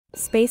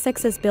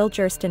SpaceX's Bill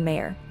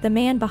Gerstenmaier, the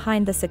man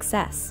behind the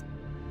success.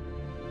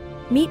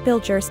 Meet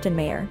Bill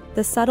Gerstenmaier,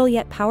 the subtle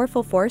yet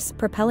powerful force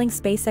propelling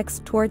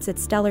SpaceX towards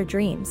its stellar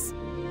dreams.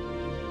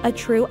 A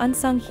true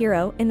unsung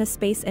hero in the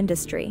space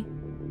industry.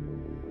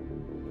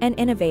 An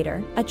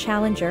innovator, a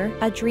challenger,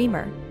 a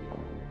dreamer.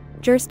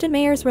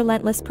 Gerstenmaier's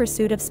relentless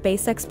pursuit of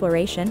space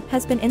exploration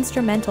has been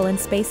instrumental in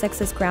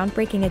SpaceX's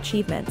groundbreaking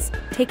achievements,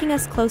 taking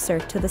us closer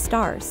to the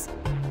stars.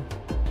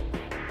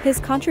 His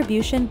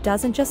contribution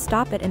doesn't just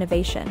stop at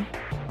innovation.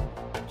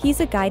 He's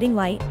a guiding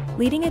light,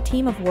 leading a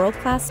team of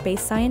world-class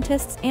space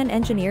scientists and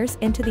engineers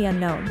into the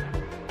unknown.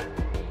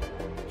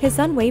 His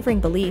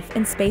unwavering belief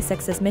in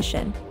SpaceX's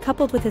mission,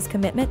 coupled with his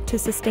commitment to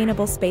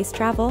sustainable space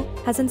travel,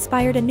 has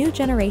inspired a new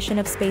generation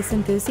of space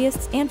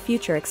enthusiasts and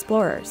future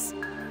explorers.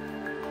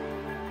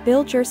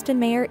 Bill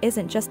Gerstenmaier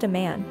isn't just a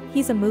man,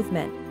 he's a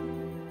movement.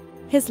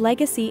 His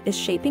legacy is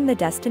shaping the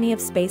destiny of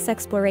space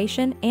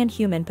exploration and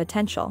human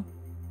potential.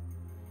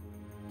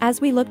 As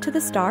we look to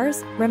the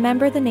stars,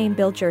 remember the name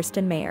Bill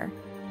Gerstenmaier.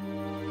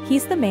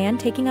 He's the man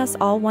taking us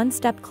all one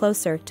step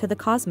closer to the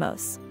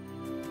cosmos.